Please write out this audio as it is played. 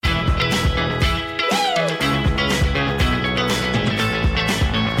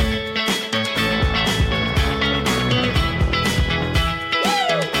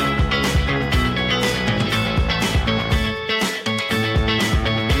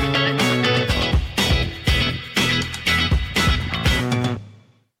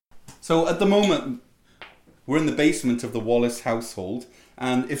So at the moment, we're in the basement of the Wallace household,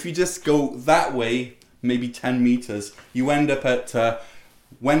 and if you just go that way, maybe 10 meters, you end up at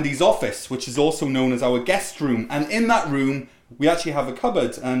Wendy's office, which is also known as our guest room. And in that room, we actually have a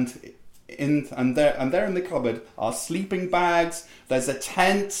cupboard, and there in the cupboard are sleeping bags. There's a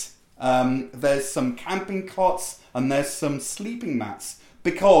tent. There's some camping cots, and there's some sleeping mats.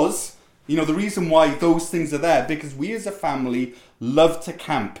 Because the reason why those things are there, because we as a family love to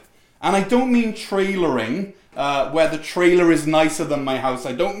camp. And I don't mean trailering, where the trailer is nicer than my house.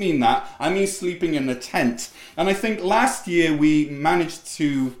 I don't mean that. I mean sleeping in a tent. And I think last year we managed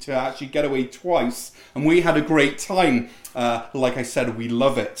to actually get away twice, and we had a great time. Like I said, we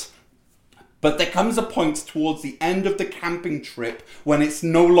love it. But there comes a point towards the end of the camping trip when it's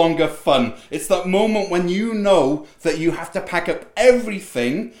no longer fun. It's that moment when you know that you have to pack up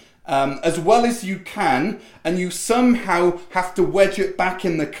everything as well as you can, and you somehow have to wedge it back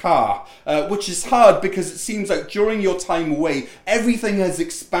in the car, which is hard because it seems like during your time away, everything has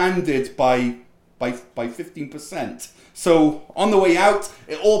expanded by 15%. So on the way out,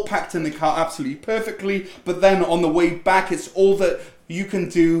 it all packed in the car absolutely perfectly, but then on the way back, it's all that you can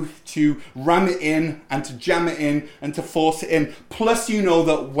do to ram it in and to jam it in and to force it in. Plus, you know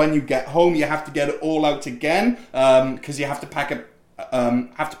that when you get home, you have to get it all out again because you have to pack it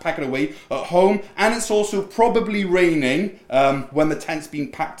away at home, and it's also probably raining when the tent's been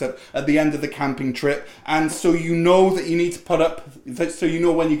packed up at the end of the camping trip, and so you know that you need to put up, so you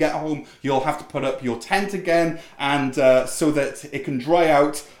know when you get home you'll have to put up your tent again, and so that it can dry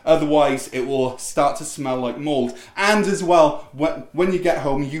out, otherwise it will start to smell like mold. And as well, when you get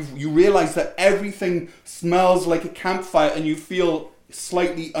home, you realize that everything smells like a campfire and you feel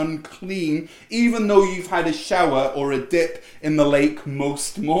slightly unclean, even though you've had a shower or a dip in the lake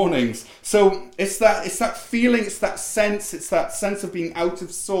most mornings. So it's that feeling, it's that sense of being out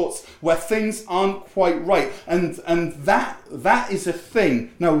of sorts, where things aren't quite right, and that is a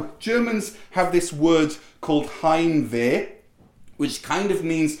thing. Now, Germans have this word called Heimweh, which kind of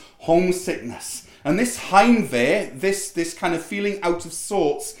means homesickness. And this Heimweh, this kind of feeling out of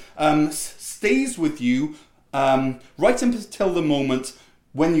sorts, stays with you right until the moment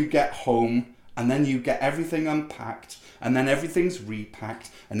when you get home, and then you get everything unpacked, and then everything's repacked,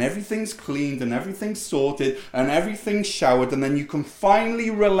 and everything's cleaned, and everything's sorted, and everything's showered, and then you can finally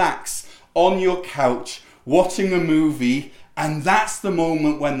relax on your couch watching a movie, and that's the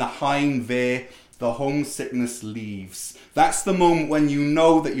moment when the Heimweh, the homesickness, leaves. That's the moment when you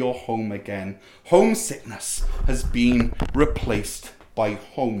know that you're home again. Homesickness has been replaced by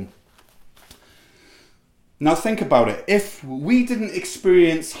home. Now think about it. If we didn't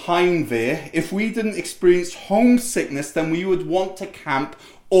experience Heimweh, if we didn't experience homesickness, then we would want to camp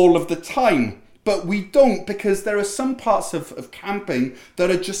all of the time. But we don't, because there are some parts of camping that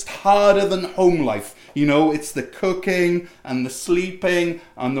are just harder than home life. It's the cooking and the sleeping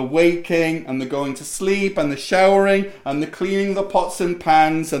and the waking and the going to sleep and the showering and the cleaning the pots and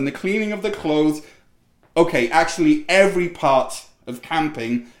pans and the cleaning of the clothes. Okay, actually every part of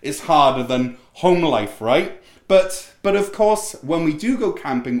camping is harder than home life, right? But of course, when we do go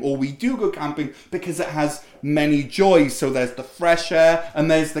camping, or we do go camping because it has many joys. So there's the fresh air,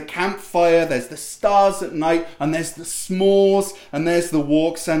 and there's the campfire, there's the stars at night, and there's the s'mores, and there's the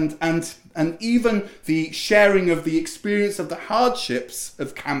walks, and even the sharing of the experience of the hardships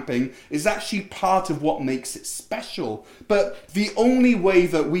of camping is actually part of what makes it special. But the only way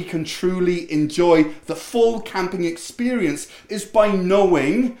that we can truly enjoy the full camping experience is by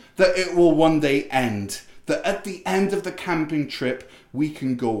knowing that it will one day end. That at the end of the camping trip, we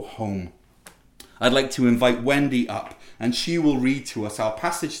can go home. I'd like to invite Wendy up, and she will read to us our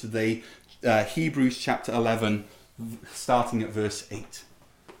passage today, Hebrews chapter 11, starting at verse 8.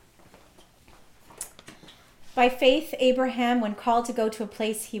 By faith, Abraham, when called to go to a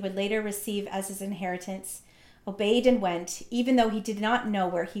place he would later receive as his inheritance, obeyed and went, even though he did not know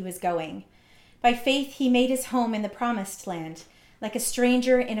where he was going. By faith, he made his home in the promised land, like a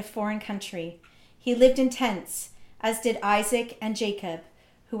stranger in a foreign country. He lived in tents, as did Isaac and Jacob,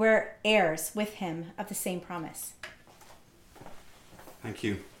 who were heirs with him of the same promise. Thank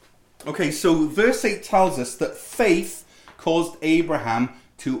you. Okay, so verse 8 tells us that faith caused Abraham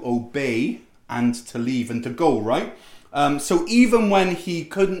to obey and to leave and to go, right? So even when he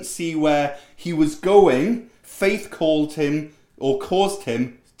couldn't see where he was going, faith called him, or caused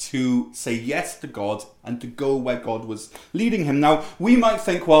him, to say yes to God and to go where God was leading him. Now, we might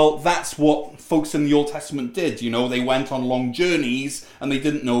think, well, that's what folks in the Old Testament did. They went on long journeys and they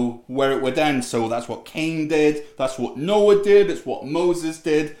didn't know where it would end. So that's what Cain did. That's what Noah did. It's what Moses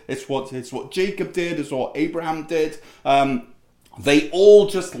did. It's what Jacob did. It's what Abraham did. They all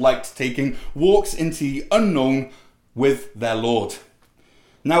just liked taking walks into the unknown with their Lord.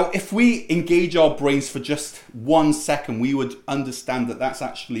 Now, if we engage our brains for just 1 second, we would understand that that's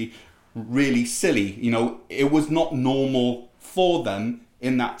actually really silly. It was not normal for them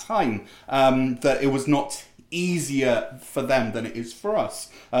in that time, that it was not easier for them than it is for us,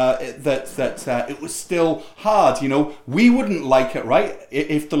 that it was still hard. We wouldn't like it, right?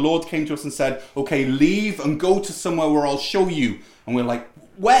 If the Lord came to us and said, okay, leave and go to somewhere where I'll show you, and we're like,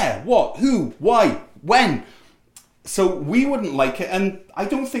 where, what, who, why, when? So we wouldn't like it, and I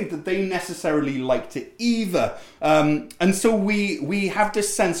don't think that they necessarily liked it either. And so we have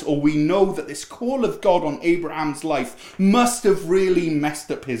this sense, or we know that this call of God on Abraham's life must have really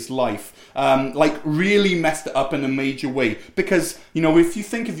messed up his life, really messed it up in a major way. Because, if you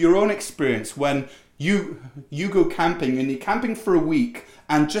think of your own experience when you go camping and you're camping for a week,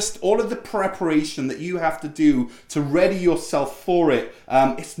 and just all of the preparation that you have to do to ready yourself for it,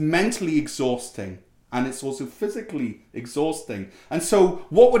 it's mentally exhausting. And it's also physically exhausting. And so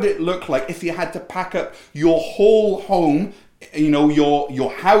what would it look like if you had to pack up your whole home,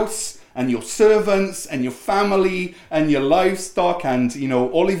 your house and your servants and your family and your livestock and,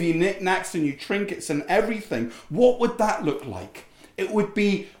 all of your knickknacks and your trinkets and everything? What would that look like? It would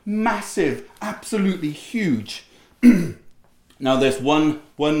be massive, absolutely huge. Now, there's one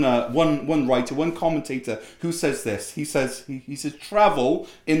writer, one commentator who says this. He says travel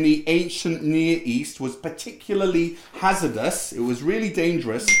in the ancient Near East was particularly hazardous. It was really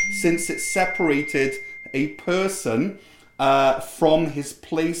dangerous since it separated a person from his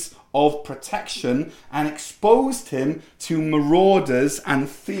place of protection and exposed him to marauders and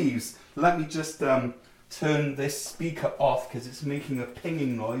thieves. Let me just turn this speaker off because it's making a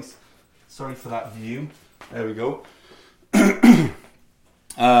pinging noise. Sorry for that view. There we go.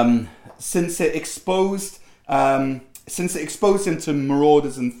 Since it exposed him to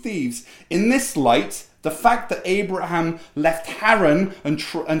marauders and thieves. In this light, the fact that Abraham left Haran and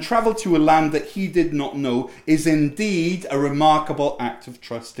traveled to a land that he did not know is indeed a remarkable act of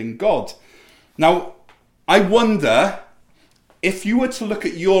trust in God. Now, I wonder if you were to look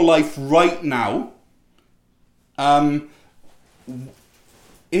at your life right now,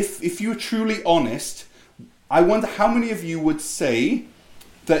 if you were truly honest, I wonder how many of you would say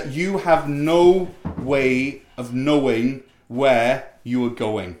that you have no way of knowing where you are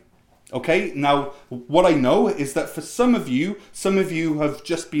going. Okay, now what I know is that for some of you have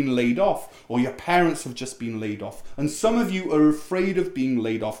just been laid off, or your parents have just been laid off, and some of you are afraid of being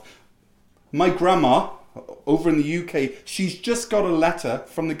laid off. My grandma over in the UK, she's just got a letter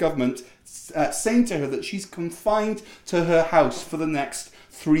from the government saying to her that she's confined to her house for the next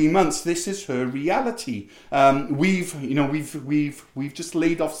 3 months. This is her reality. We've just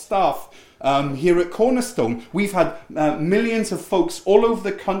laid off staff here at Cornerstone. We've had millions of folks all over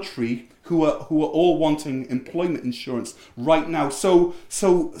the country who are all wanting employment insurance right now. So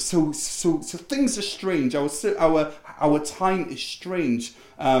things are strange. Our time is strange.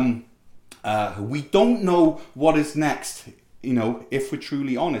 We don't know what is next, if we're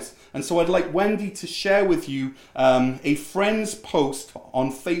truly honest. And so I'd like Wendy to share with you a friend's post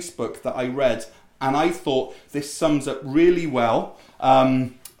on Facebook that I read, and I thought this sums up really well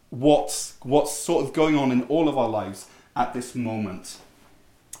what's sort of going on in all of our lives at this moment.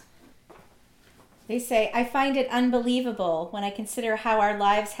 They say, I find it unbelievable when I consider how our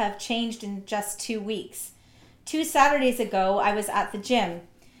lives have changed in just 2 weeks. 2 Saturdays ago, I was at the gym.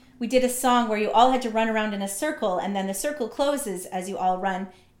 We did a song where you all had to run around in a circle, and then the circle closes as you all run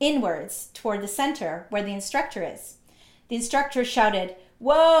inwards toward the center where the instructor is. The instructor shouted,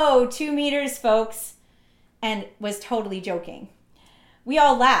 "Whoa, 2 meters, folks," and was totally joking. We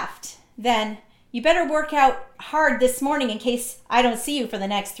all laughed. Then, "You better work out hard this morning in case I don't see you for the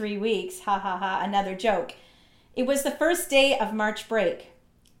next 3 weeks. Ha ha ha," another joke. It was the first day of March break.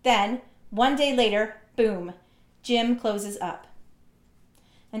 Then, 1 day later, boom, gym closes up.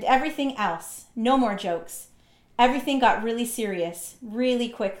 And everything else, no more jokes. Everything got really serious, really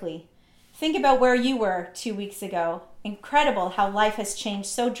quickly. Think about where you were 2 weeks ago. Incredible how life has changed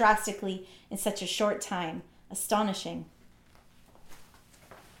so drastically in such a short time. Astonishing.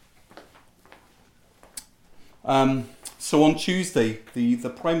 So on Tuesday, the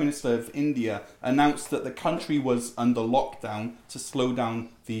Prime Minister of India announced that the country was under lockdown to slow down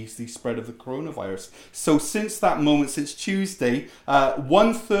the spread of the coronavirus. So since that moment, since Tuesday,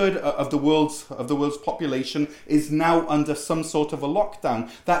 1/3 of the world's population is now under some sort of a lockdown.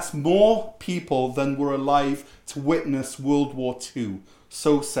 That's more people than were alive to witness World War II.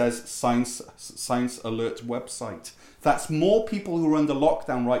 So says Science Alert website. That's more people who are under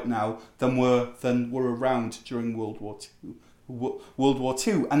lockdown right now than were around during World War II. World War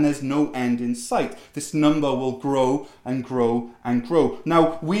II, and there's no end in sight. This number will grow and grow and grow.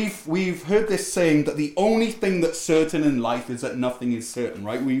 Now, we've heard this saying that the only thing that's certain in life is that nothing is certain,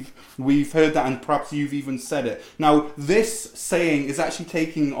 right? We've heard that, and perhaps you've even said it. Now, this saying is actually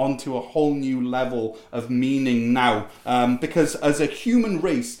taking on to a whole new level of meaning now, because as a human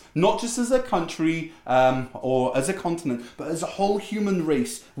race, not just as a country or as a continent, but as a whole human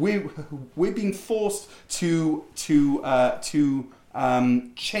race, we're being forced to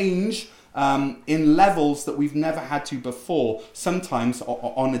change in levels that we've never had to before. Sometimes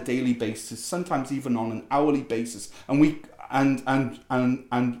on a daily basis, sometimes even on an hourly basis, and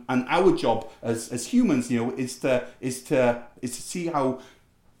our job as humans, is to see how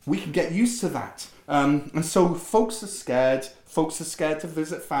we can get used to that. And so folks are scared. Folks are scared to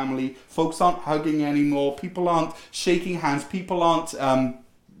visit family. Folks aren't hugging anymore. People aren't shaking hands. People aren't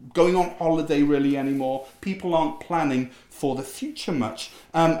going on holiday really anymore. People aren't planning for the future much.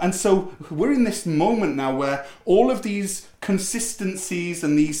 And so we're in this moment now where all of these consistencies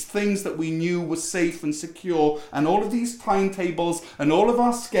and these things that we knew were safe and secure, and all of these timetables and all of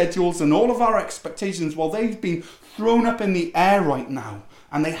our schedules and all of our expectations, well, they've been thrown up in the air right now.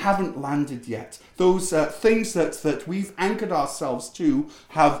 And they haven't landed yet. Those things that we've anchored ourselves to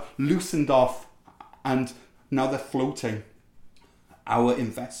have loosened off, and now they're floating. Our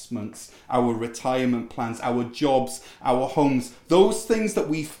investments, our retirement plans, our jobs, our homes, those things that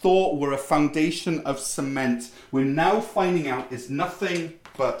we thought were a foundation of cement, we're now finding out is nothing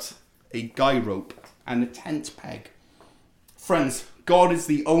but a guy rope and a tent peg. Friends, God is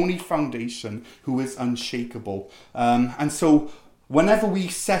the only foundation who is unshakable. And so whenever we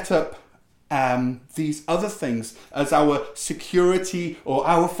set up these other things as our security or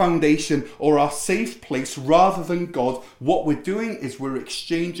our foundation or our safe place rather than God, what we're doing is we're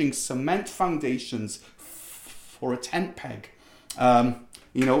exchanging cement foundations for a tent peg.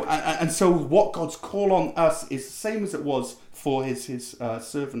 And so what God's call on us is the same as it was for his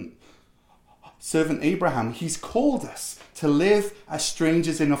servant Abraham. He's called us to live as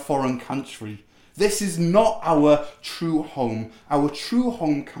strangers in a foreign country. This is not our true home. Our true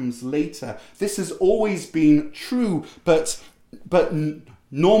home comes later. This has always been true, but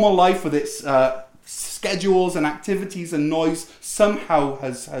normal life with its schedules and activities and noise somehow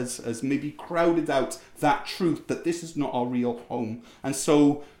has maybe crowded out that truth that this is not our real home. And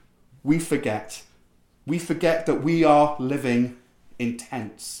so we forget. We forget that we are living in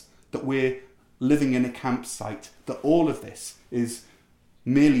tents, that we're living in a campsite, that all of this is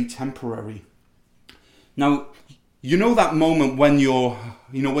merely temporary. Now, that moment when you're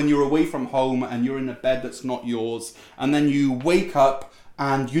away from home and you're in a bed that's not yours, and then you wake up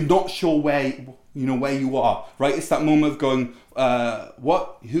and you're not sure where you are, right? It's that moment of going,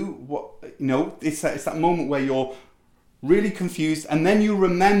 what? It's that moment where you're really confused, and then you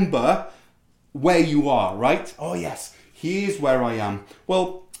remember where you are, right? Oh yes, here's where I am.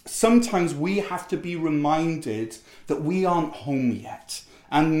 Well, sometimes we have to be reminded that we aren't home yet.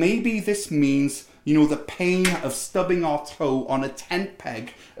 And maybe this means, the pain of stubbing our toe on a tent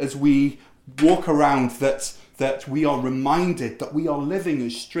peg as we walk around, that we are reminded that we are living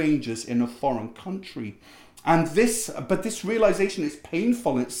as strangers in a foreign country. And this realization is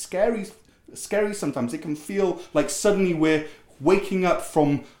painful and it's scary sometimes. It can feel like suddenly we're waking up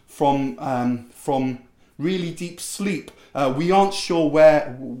from really deep sleep. We aren't sure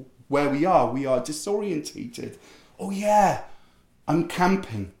where we are. We are disorientated. Oh yeah, I'm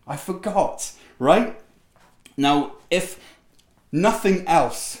camping. I forgot. Right? Now, if nothing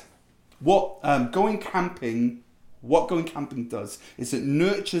else, what going camping does is it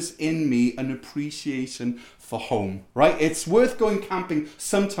nurtures in me an appreciation for home, right? It's worth going camping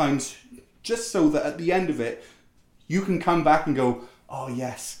sometimes just so that at the end of it, you can come back and go, oh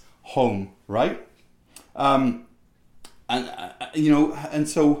yes, home, right? And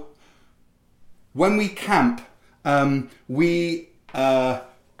so when we camp,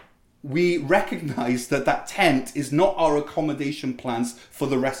 we recognize that tent is not our accommodation plans for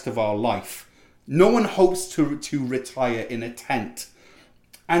the rest of our life. No one hopes to retire in a tent.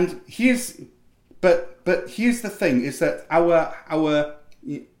 And here's the thing, is that our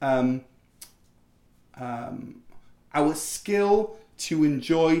skill to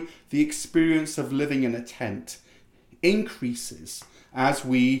enjoy the experience of living in a tent increases as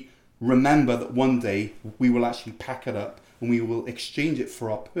we remember that one day we will actually pack it up and we will exchange it for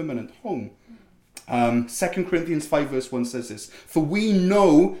our permanent home. 2 Corinthians 5 verse 1 says this: "For we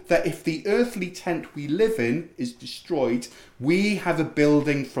know that if the earthly tent we live in is destroyed, we have a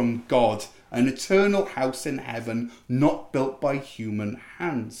building from God, an eternal house in heaven, not built by human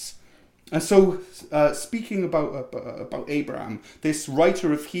hands." And so, speaking about Abraham, this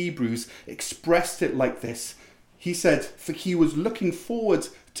writer of Hebrews expressed it like this. He said, for he was looking forward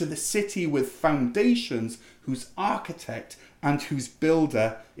to the city with foundations, whose architect and whose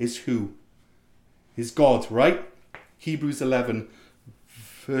builder is who? Is God, right? Hebrews 11,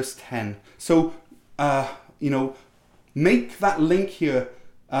 verse 10. So, make that link here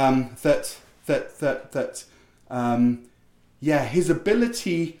his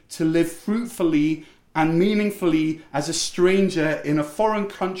ability to live fruitfully and meaningfully as a stranger in a foreign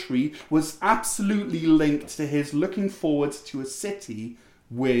country was absolutely linked to his looking forward to a city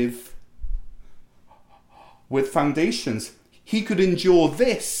with foundations. He could endure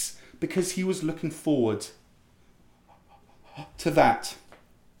this because he was looking forward to that.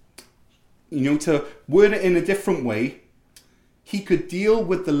 To word it in a different way, he could deal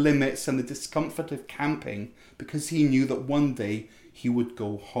with the limits and the discomfort of camping because he knew that one day he would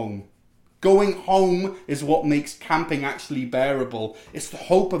go home. Going home is what makes camping actually bearable. It's the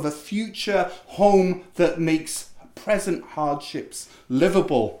hope of a future home that makes present hardships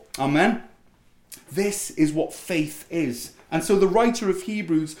livable. Amen? This is what faith is. And so the writer of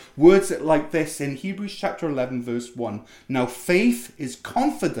Hebrews words it like this in Hebrews chapter 11, verse 1. Now faith is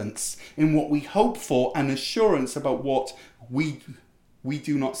confidence in what we hope for and assurance about what we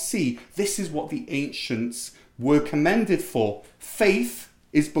do not see. This is what the ancients were commended for. Faith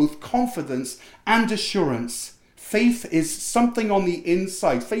is both confidence and assurance. Faith is something on the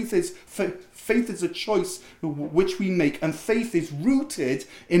inside. Faith is a choice which we make, and faith is rooted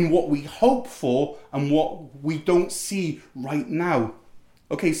in what we hope for and what we don't see right now.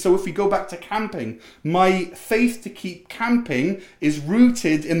 Okay, so if we go back to camping, my faith to keep camping is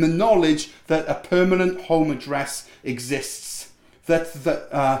rooted in the knowledge that a permanent home address exists.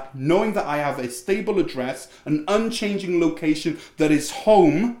 That knowing that I have a stable address, an unchanging location that is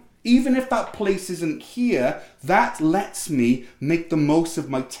home, even if that place isn't here, that lets me make the most of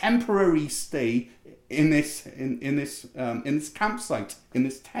my temporary stay in this campsite, in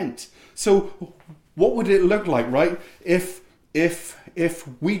this tent. So, what would it look like, right? If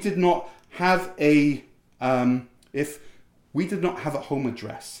we did not have a home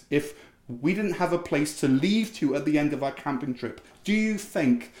address, if we didn't have a place to leave to at the end of our camping trip, do you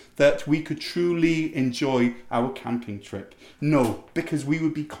think that we could truly enjoy our camping trip? No, because we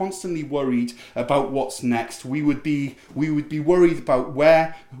would be constantly worried about what's next. We would be worried about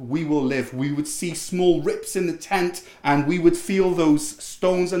where we will live. We would see small rips in the tent and we would feel those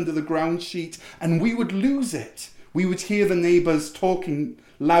stones under the ground sheet and we would lose it. We would hear the neighbours talking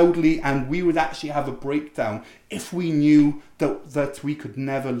loudly and we would actually have a breakdown if we knew that we could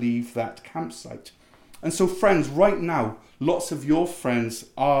never leave that campsite. And so friends, right now, lots of your friends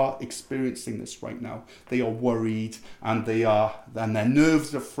are experiencing this right now. They are worried and their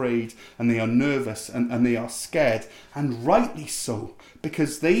nerves are frayed and they are nervous and they are scared. And rightly so,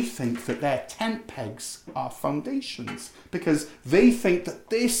 because they think that their tent pegs are foundations. Because they think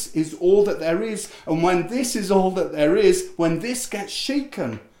that this is all that there is. And when this is all that there is, when this gets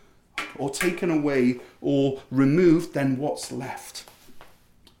shaken or taken away or removed, then what's left?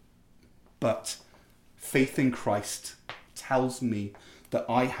 But faith in Christ tells me that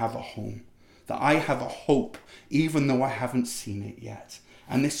I have a home, that I have a hope, even though I haven't seen it yet.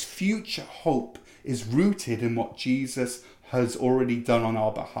 And this future hope is rooted in what Jesus has already done on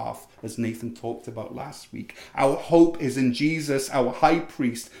our behalf, as Nathan talked about last week. Our hope is in Jesus, our high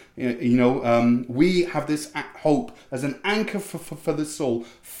priest. We have this hope as an anchor for the soul,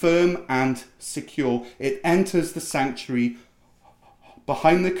 firm and secure. It enters the sanctuary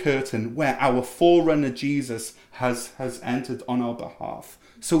behind the curtain where our forerunner Jesus has entered on our behalf.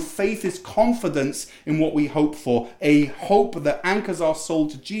 So faith is confidence in what we hope for, a hope that anchors our soul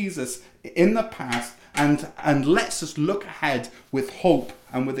to Jesus in the past and lets us look ahead with hope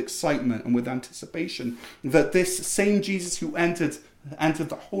and with excitement and with anticipation that this same Jesus who entered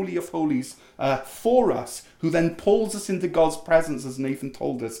the Holy of Holies for us, who then pulls us into God's presence, as Nathan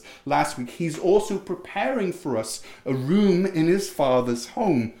told us last week, he's also preparing for us a room in his Father's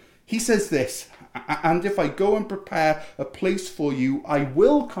home. He says this, and if I go and prepare a place for you, I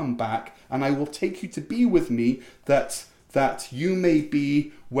will come back and I will take you to be with me, that you may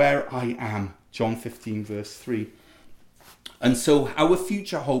be where I am. John 15 verse 3. And so our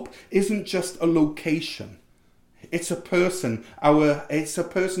future hope isn't just a location. It's a person. It's a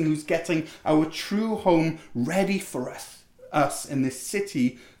person who's getting our true home ready for us in this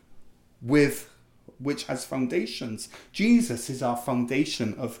city which has foundations. Jesus is our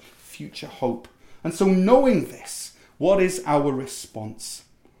foundation of future hope. And so knowing this, what is our response?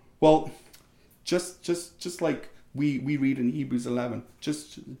 Well, just like we read in Hebrews 11,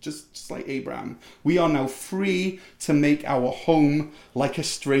 just like Abraham, we are now free to make our home like a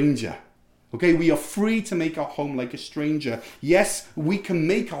stranger. Okay, we are free to make our home like a stranger. Yes, we can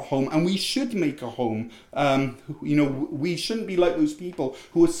make our home, and we should make a home. We shouldn't be like those people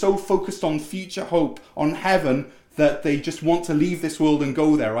who are so focused on future hope, on heaven, that they just want to leave this world and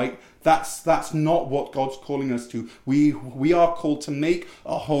go there, right? That's not what God's calling us to. We are called to make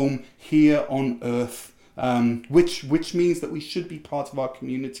a home here on earth. Which means that we should be part of our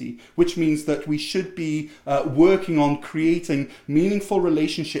community, which means that we should be working on creating meaningful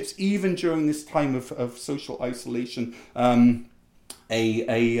relationships even during this time of social isolation. Someone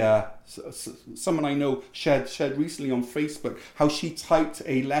I know shared recently on Facebook how she typed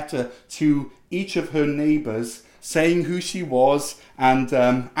a letter to each of her neighbours saying who she was and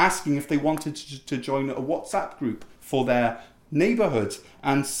asking if they wanted to join a WhatsApp group for their neighborhood.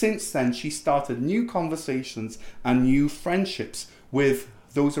 And since then she started new conversations and new friendships with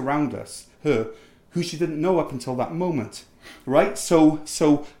those around her who she didn't know up until that moment, right? So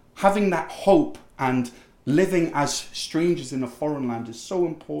having that hope and living as strangers in a foreign land is so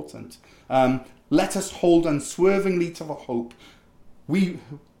important. Let us hold unswervingly to the hope we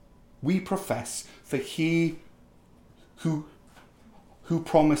profess, for he who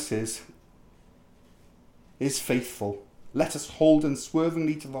promises is faithful. Let us hold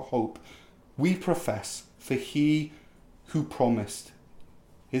unswervingly to the hope we profess, for he who promised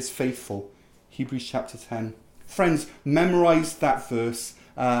is faithful. Hebrews chapter 10. Friends, memorize that verse.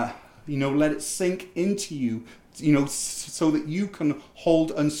 Let it sink into you, so that you can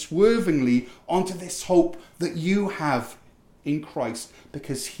hold unswervingly onto this hope that you have in Christ,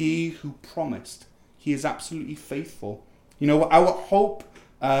 because he who promised, he is absolutely faithful. Our hope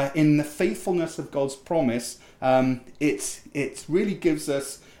in the faithfulness of God's promise, it really gives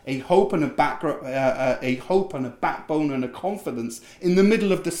us a hope and a backbone and a confidence in the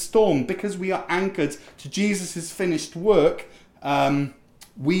middle of the storm, because we are anchored to Jesus' finished work.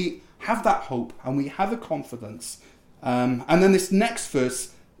 We have that hope and we have a confidence. And then this next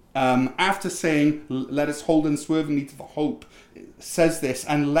verse, after saying, let us hold unswervingly to the hope, says this,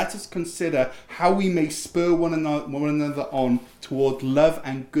 and let us consider how we may spur one another on toward love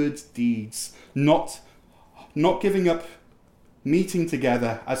and good deeds, not giving up meeting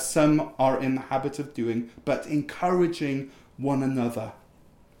together as some are in the habit of doing, but encouraging one another.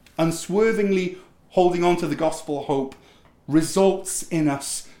 Unswervingly holding on to the gospel hope results in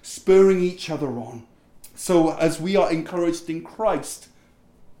us spurring each other on. So as we are encouraged in Christ,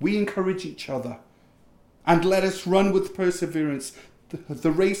 we encourage each other. And let us run with perseverance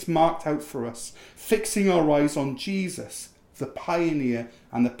the race marked out for us, fixing our eyes on Jesus, the pioneer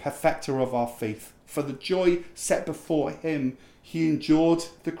and the perfecter of our faith. For the joy set before him, he endured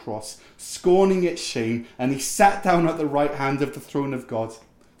the cross, scorning its shame, and he sat down at the right hand of the throne of God.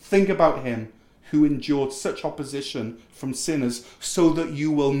 Think about him who endured such opposition from sinners, so that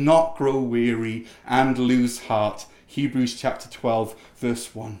you will not grow weary and lose heart. Hebrews chapter 12,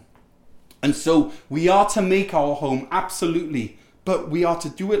 verse 1. And so we are to make our home, absolutely, but we are to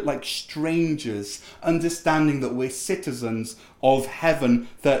do it like strangers, understanding that we're citizens of heaven,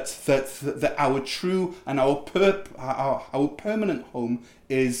 that our true and our permanent home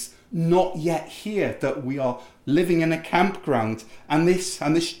is not yet here, that we are living in a campground, and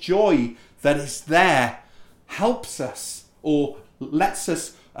this joy that is there helps us, or lets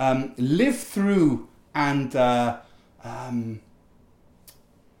us live through and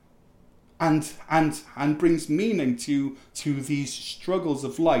brings meaning to these struggles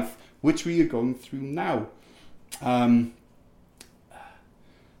of life which we are going through now.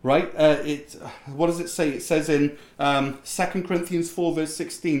 Right? What does it say? It says in 2 Corinthians 4 verse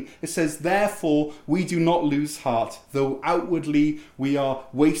 16, it says, therefore we do not lose heart, though outwardly we are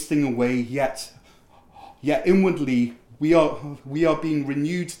wasting away, yet inwardly we are being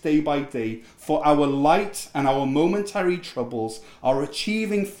renewed day by day, for our light and our momentary troubles are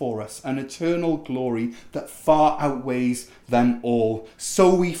achieving for us an eternal glory that far outweighs them all.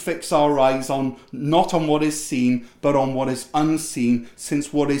 So we fix our eyes not on what is seen, but on what is unseen,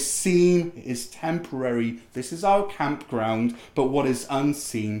 since what is seen is temporary. This is our campground, but what is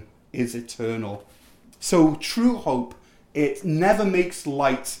unseen is eternal. So true hope, it never makes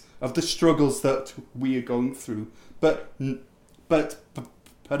light of the struggles that we are going through, but it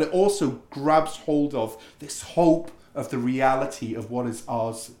also grabs hold of this hope of the reality of what is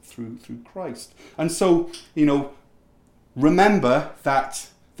ours through Christ. And so, remember that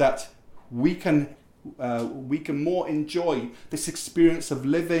we can more enjoy this experience of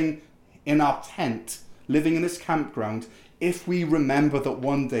living in our tent, living in this campground, if we remember that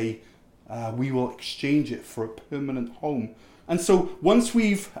one day we will exchange it for a permanent home. And so once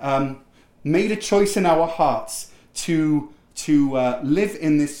we've made a choice in our hearts to live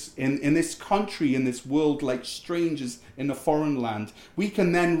in this country, in this world, like strangers in a foreign land, we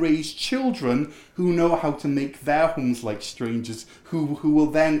can then raise children who know how to make their homes like strangers, who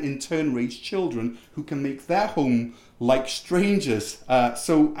will then in turn raise children who can make their home like strangers.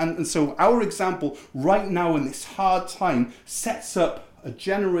 So our example right now in this hard time sets up a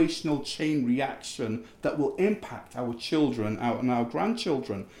generational chain reaction that will impact our children and our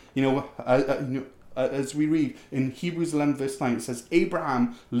grandchildren. As we read in Hebrews 11 verse 9, it says,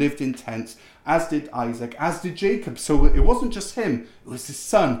 Abraham lived in tents, as did Isaac, as did Jacob. So it wasn't just him, it was his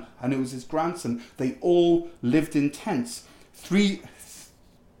son and it was his grandson. They all lived in tents. Three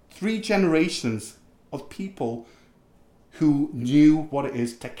generations of people who knew what it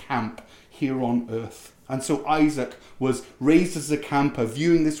is to camp here on earth. And so Isaac was raised as a camper,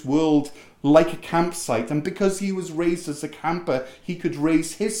 viewing this world like a campsite. And because he was raised as a camper, he could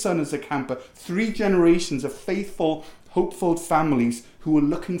raise his son as a camper. 3 generations of faithful, hopeful families who were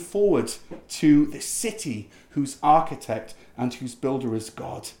looking forward to this city whose architect and whose builder is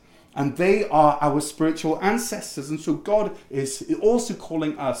God. And they are our spiritual ancestors. And so God is also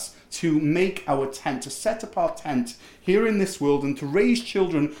calling us to make our tent, to set up our tent here in this world, and to raise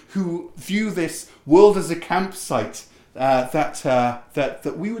children who view this world as a campsite,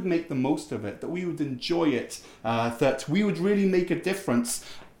 that we would make the most of it, that we would enjoy it, that we would really make a difference,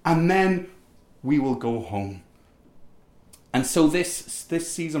 and then we will go home. And so this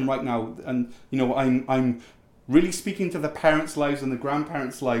season right now, and I'm really speaking to the parents' lives and the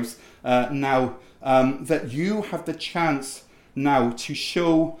grandparents' lives now, that you have the chance now to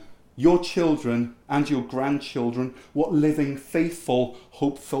show your children and your grandchildren what living faithful,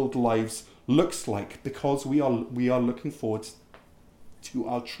 hope-filled lives looks like, because we are looking forward to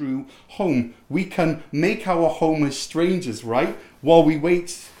our true home. We can make our home as strangers, right? While we wait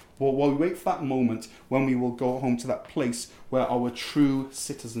for that moment when we will go home to that place where our true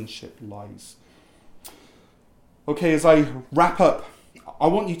citizenship lies. Okay, as I wrap up, I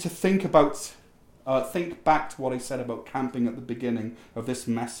want you to think back to what I said about camping at the beginning of this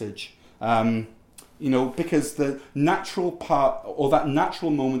message. Because the natural part, or that natural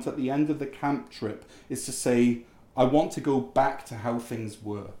moment at the end of the camp trip, is to say, I want to go back to how things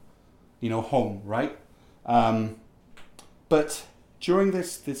were, home, right? But during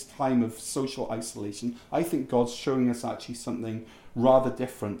this time of social isolation, I think God's showing us actually something rather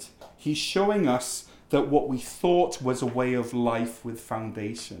different. He's showing us that what we thought was a way of life with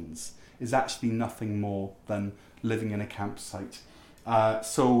foundations is actually nothing more than living in a campsite.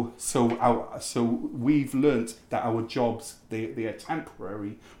 So we've learnt that our jobs, they are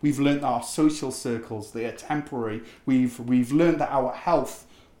temporary. We've learnt that our social circles, they are temporary. We've learnt that our health,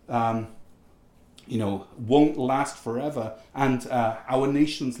 won't last forever, and our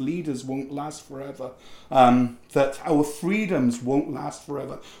nation's leaders won't last forever. That our freedoms won't last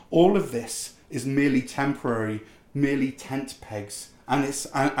forever. All of this is merely temporary, merely tent pegs. And it's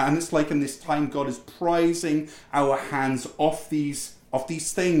like in this time God is prizing our hands off these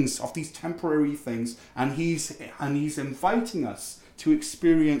things, off these temporary things, and he's inviting us to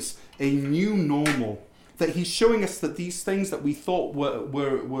experience a new normal. That he's showing us that these things that we thought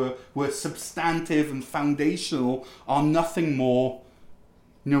were substantive and foundational are nothing more,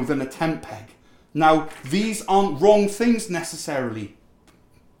 than a tent peg. Now, these aren't wrong things necessarily,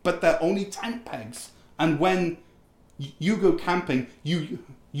 but they're only tent pegs. And when you go camping, you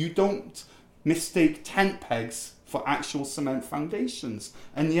don't mistake tent pegs for actual cement foundations.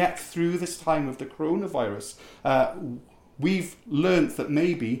 And yet, through this time of the coronavirus, we've learned that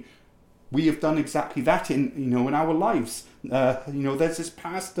maybe we have done exactly that in our lives. There's this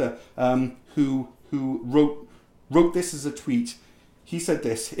pastor who wrote this as a tweet. He said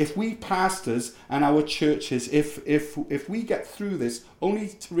this: if we pastors and our churches, if we get through this only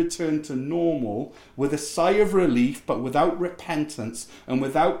to return to normal with a sigh of relief, but without repentance and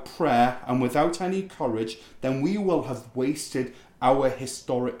without prayer and without any courage, then we will have wasted our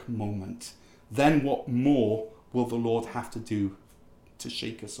historic moment. Then what more will the Lord have to do to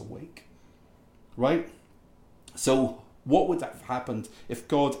shake us awake? Right? So what would have happened if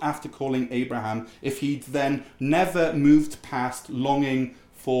God, after calling Abraham, if he'd then never moved past longing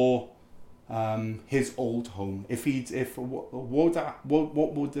for his old home? What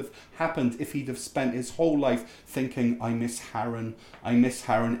would have happened if he'd have spent his whole life thinking, I miss Haran,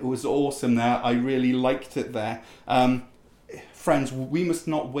 it was awesome there, I really liked it there. Friends, we must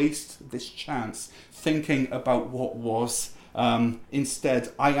not waste this chance thinking about what was,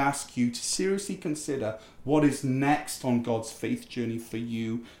 Instead, I ask you to seriously consider what is next on God's faith journey for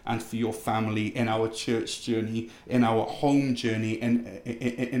you and for your family, in our church journey, in our home journey,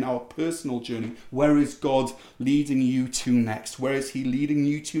 in our personal journey. Where is God leading you to next? Where is he leading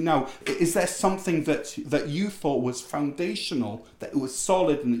you to now? Is there something that you thought was foundational, that it was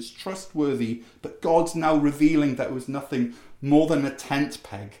solid and it's trustworthy, but God's now revealing that it was nothing more than a tent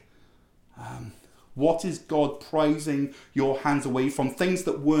peg? What is God prizing your hands away from? Things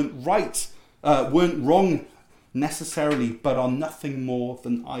that weren't right, weren't wrong necessarily, but are nothing more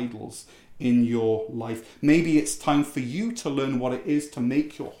than idols in your life. Maybe it's time for you to learn what it is to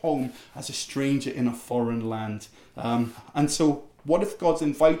make your home as a stranger in a foreign land. And so what if God's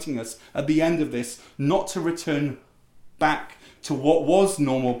inviting us at the end of this not to return back to what was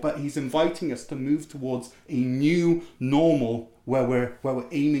normal, but he's inviting us to move towards a new normal where we're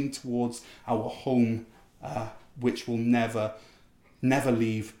aiming towards our home, which will never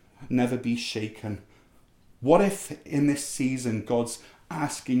leave, never be shaken. What if in this season God's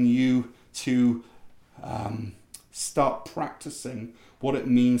asking you to start practicing what it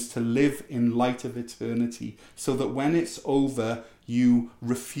means to live in light of eternity, so that when it's over, you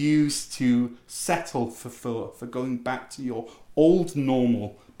refuse to settle for going back to your old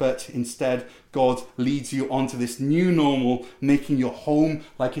normal, but instead God leads you onto this new normal, making your home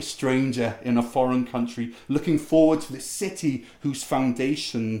like a stranger in a foreign country, looking forward to this city whose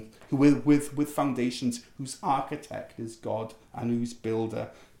foundation, with foundations, whose architect is God and whose builder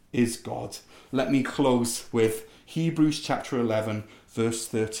is God. Let me close with Hebrews chapter 11, verse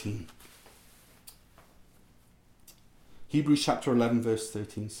 13. Hebrews chapter 11, verse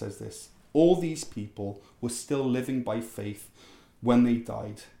 13 says this: all these people were still living by faith when they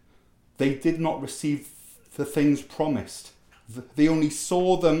died. They did not receive the things promised. They only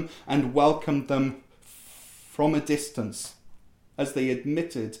saw them and welcomed them from a distance, as they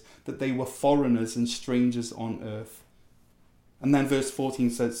admitted that they were foreigners and strangers on earth. And then verse 14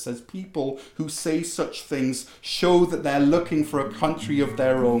 says people who say such things show that they're looking for a country of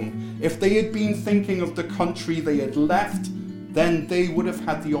their own. If they had been thinking of the country they had left, then they would have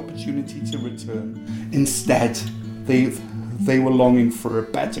had the opportunity to return. Instead, they were longing for a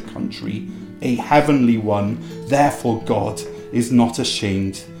better country, a heavenly one. Therefore God is not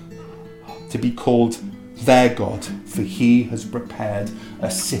ashamed to be called their God, for he has prepared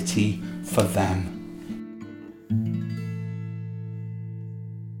a city for them.